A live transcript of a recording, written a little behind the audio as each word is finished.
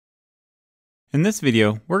In this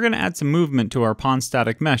video, we're going to add some movement to our pawn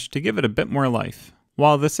static mesh to give it a bit more life.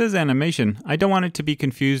 While this is animation, I don't want it to be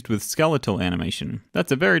confused with skeletal animation.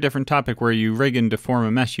 That's a very different topic where you rig and deform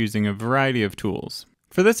a mesh using a variety of tools.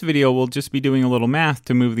 For this video, we'll just be doing a little math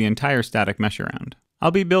to move the entire static mesh around.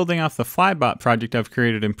 I'll be building off the Flybot project I've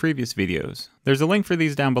created in previous videos. There's a link for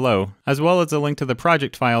these down below, as well as a link to the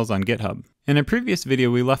project files on GitHub. In a previous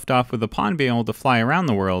video, we left off with the pawn being able to fly around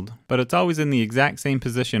the world, but it's always in the exact same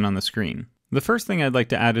position on the screen. The first thing I'd like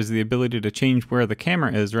to add is the ability to change where the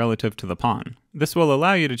camera is relative to the pawn. This will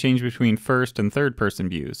allow you to change between first and third person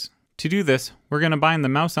views. To do this, we're going to bind the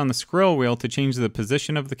mouse on the scroll wheel to change the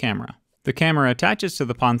position of the camera. The camera attaches to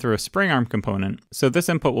the pawn through a spring arm component, so this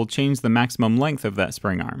input will change the maximum length of that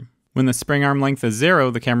spring arm. When the spring arm length is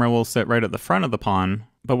 0, the camera will sit right at the front of the pawn,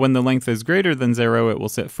 but when the length is greater than 0, it will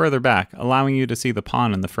sit further back, allowing you to see the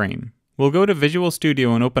pawn in the frame. We'll go to Visual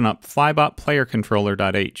Studio and open up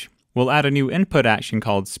flybotplayercontroller.h. We'll add a new input action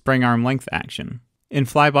called spring arm length action. In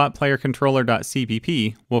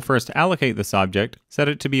flybotplayercontroller.cpp, we'll first allocate this object, set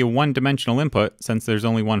it to be a one-dimensional input since there's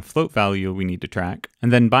only one float value we need to track,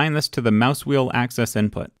 and then bind this to the mouse wheel axis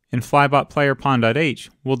input. In flybotplayerpawn.h,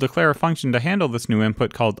 we'll declare a function to handle this new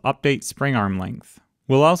input called updateSpringArmLength.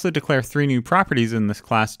 We'll also declare 3 new properties in this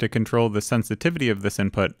class to control the sensitivity of this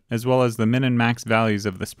input, as well as the min and max values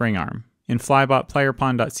of the spring arm. In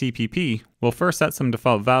flybotplayerpawn.cpp, we'll first set some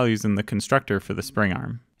default values in the constructor for the spring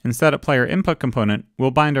arm. In setUpPlayer input component,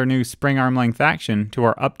 we'll bind our new spring arm length action to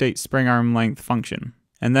our update spring arm length function.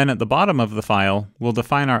 And then at the bottom of the file, we'll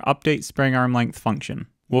define our update spring arm length function.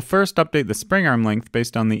 We'll first update the spring arm length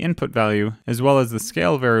based on the input value, as well as the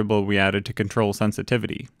scale variable we added to control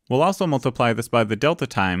sensitivity. We'll also multiply this by the delta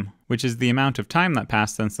time, which is the amount of time that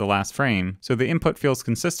passed since the last frame, so the input feels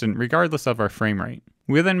consistent regardless of our frame rate.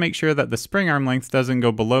 We then make sure that the spring arm length doesn't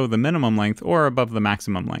go below the minimum length or above the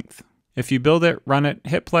maximum length. If you build it, run it,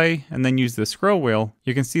 hit play, and then use the scroll wheel,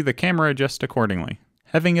 you can see the camera adjust accordingly.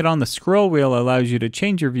 Having it on the scroll wheel allows you to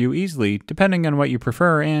change your view easily depending on what you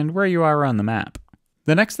prefer and where you are on the map.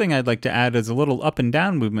 The next thing I'd like to add is a little up and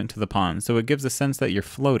down movement to the pawn so it gives a sense that you're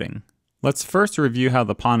floating. Let's first review how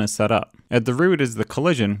the pawn is set up. At the root is the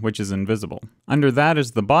collision, which is invisible. Under that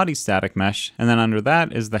is the body static mesh, and then under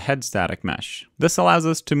that is the head static mesh. This allows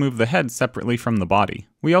us to move the head separately from the body.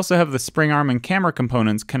 We also have the spring arm and camera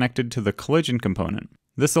components connected to the collision component.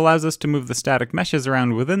 This allows us to move the static meshes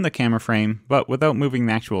around within the camera frame, but without moving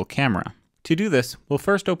the actual camera. To do this, we'll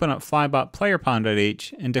first open up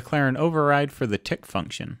flybotplayerpawn.h and declare an override for the tick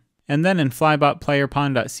function. And then in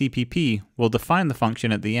flybotplayerpawn.cpp, we'll define the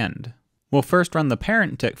function at the end. We'll first run the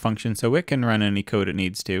parent tick function so it can run any code it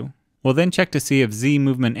needs to. We'll then check to see if z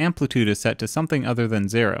movement amplitude is set to something other than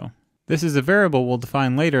 0. This is a variable we'll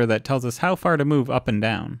define later that tells us how far to move up and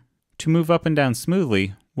down. To move up and down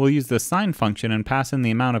smoothly, we'll use the sine function and pass in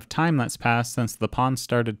the amount of time that's passed since the pawn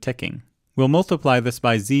started ticking. We'll multiply this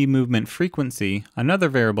by z movement frequency, another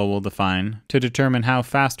variable we'll define, to determine how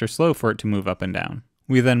fast or slow for it to move up and down.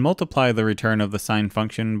 We then multiply the return of the sine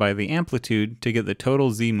function by the amplitude to get the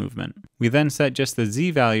total z movement. We then set just the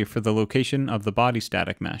z value for the location of the body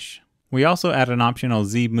static mesh. We also add an optional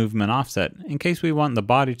z movement offset in case we want the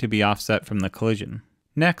body to be offset from the collision.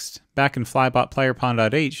 Next, back in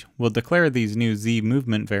flybotplayerpawn.h, we'll declare these new z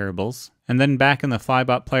movement variables, and then back in the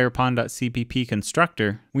flybotplayerpawn.cpp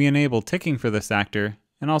constructor, we enable ticking for this actor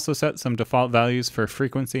and also set some default values for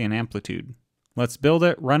frequency and amplitude. Let's build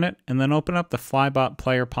it, run it, and then open up the Flybot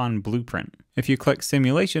Player Pawn blueprint. If you click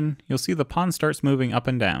Simulation, you'll see the pawn starts moving up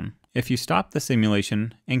and down. If you stop the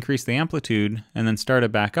simulation, increase the amplitude, and then start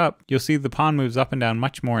it back up, you'll see the pawn moves up and down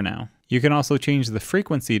much more now. You can also change the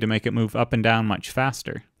frequency to make it move up and down much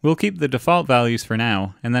faster. We'll keep the default values for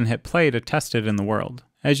now, and then hit play to test it in the world.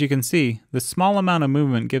 As you can see, the small amount of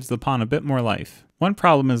movement gives the pawn a bit more life. One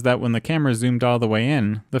problem is that when the camera zoomed all the way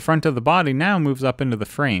in, the front of the body now moves up into the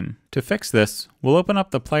frame. To fix this, we'll open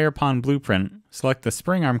up the Player Pawn blueprint, select the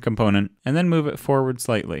spring arm component, and then move it forward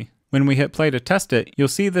slightly. When we hit play to test it, you'll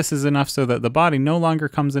see this is enough so that the body no longer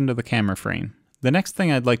comes into the camera frame. The next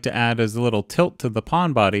thing I'd like to add is a little tilt to the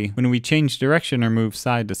pawn body when we change direction or move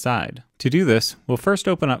side to side. To do this, we'll first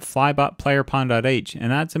open up flybotplayerpawn.h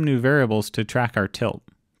and add some new variables to track our tilt.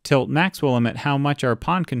 Tilt max will limit how much our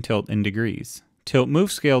pawn can tilt in degrees. Tilt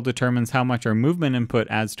move scale determines how much our movement input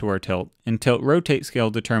adds to our tilt, and tilt rotate scale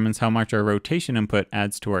determines how much our rotation input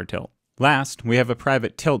adds to our tilt. Last, we have a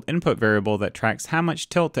private tilt input variable that tracks how much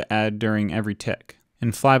tilt to add during every tick.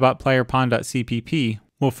 In flybotplayerpawn.cpp,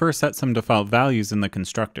 we'll first set some default values in the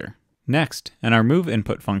constructor. Next, in our move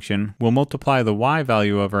input function, we'll multiply the y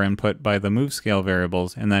value of our input by the move scale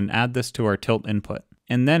variables and then add this to our tilt input.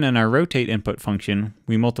 And then in our rotate input function,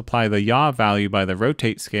 we multiply the yaw value by the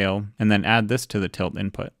rotate scale and then add this to the tilt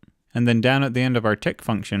input. And then down at the end of our tick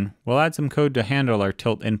function, we'll add some code to handle our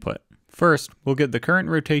tilt input. First, we'll get the current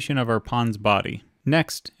rotation of our pawn's body.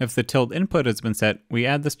 Next, if the tilt input has been set, we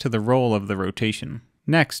add this to the roll of the rotation.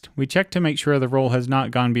 Next, we check to make sure the roll has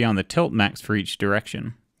not gone beyond the tilt max for each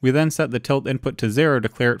direction. We then set the tilt input to 0 to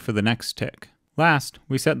clear it for the next tick. Last,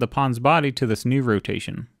 we set the pawn's body to this new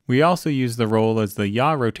rotation. We also use the roll as the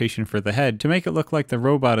yaw rotation for the head to make it look like the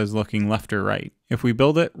robot is looking left or right. If we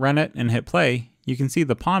build it, run it, and hit play, you can see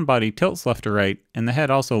the pawn body tilts left or right, and the head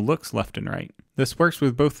also looks left and right. This works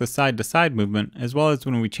with both the side-to-side movement as well as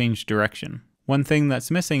when we change direction. One thing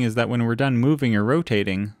that's missing is that when we're done moving or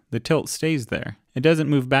rotating, the tilt stays there. It doesn't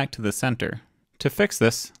move back to the center. To fix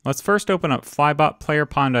this, let's first open up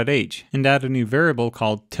flybot_player_pawn.h and add a new variable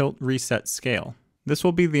called tilt reset scale. This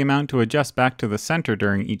will be the amount to adjust back to the center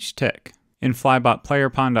during each tick. In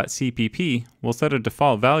flybot_player_pawn.cpp, we'll set a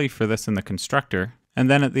default value for this in the constructor, and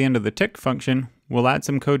then at the end of the tick function, we'll add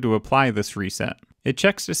some code to apply this reset. It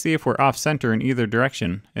checks to see if we're off center in either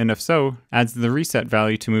direction, and if so, adds the reset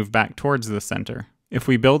value to move back towards the center. If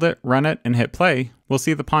we build it, run it, and hit play, we'll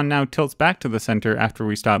see the pawn now tilts back to the center after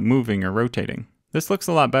we stop moving or rotating. This looks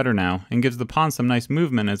a lot better now, and gives the pawn some nice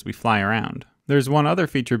movement as we fly around. There's one other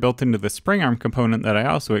feature built into the spring arm component that I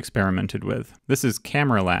also experimented with. This is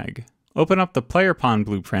camera lag. Open up the player pawn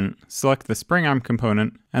blueprint, select the spring arm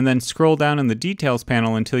component, and then scroll down in the details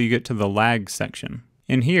panel until you get to the lag section.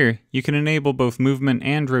 In here, you can enable both movement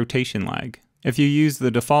and rotation lag. If you use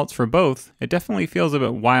the defaults for both, it definitely feels a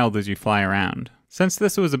bit wild as you fly around. Since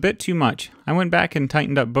this was a bit too much, I went back and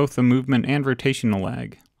tightened up both the movement and rotational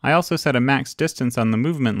lag. I also set a max distance on the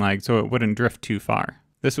movement lag so it wouldn't drift too far.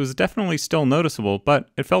 This was definitely still noticeable, but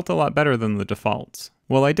it felt a lot better than the defaults.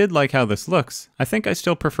 While I did like how this looks, I think I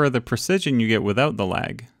still prefer the precision you get without the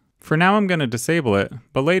lag. For now I'm going to disable it,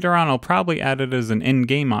 but later on I'll probably add it as an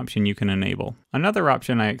in-game option you can enable. Another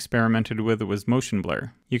option I experimented with was motion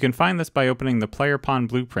blur. You can find this by opening the player pawn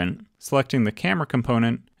blueprint, selecting the camera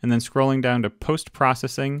component, and then scrolling down to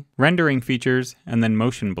post-processing, rendering features, and then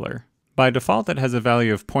motion blur. By default it has a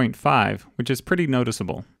value of 0.5, which is pretty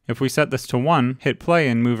noticeable. If we set this to 1, hit play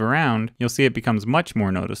and move around, you'll see it becomes much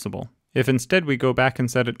more noticeable. If instead we go back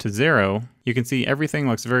and set it to 0, you can see everything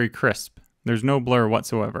looks very crisp. There's no blur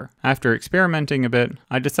whatsoever. After experimenting a bit,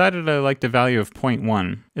 I decided I liked a value of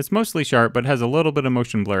 0.1. It's mostly sharp but has a little bit of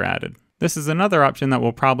motion blur added. This is another option that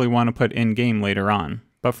we'll probably want to put in-game later on,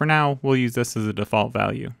 but for now we'll use this as a default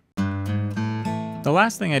value. The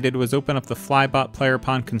last thing I did was open up the flybot player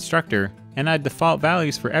pawn constructor and add default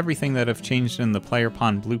values for everything that have changed in the player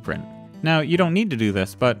pawn blueprint. Now, you don't need to do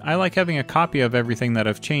this, but I like having a copy of everything that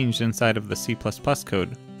have changed inside of the C++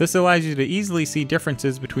 code. This allows you to easily see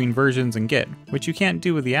differences between versions in Git, which you can't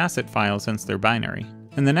do with the asset files since they're binary.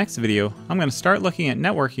 In the next video, I'm going to start looking at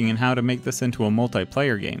networking and how to make this into a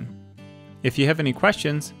multiplayer game. If you have any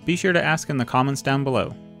questions, be sure to ask in the comments down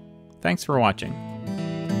below. Thanks for watching.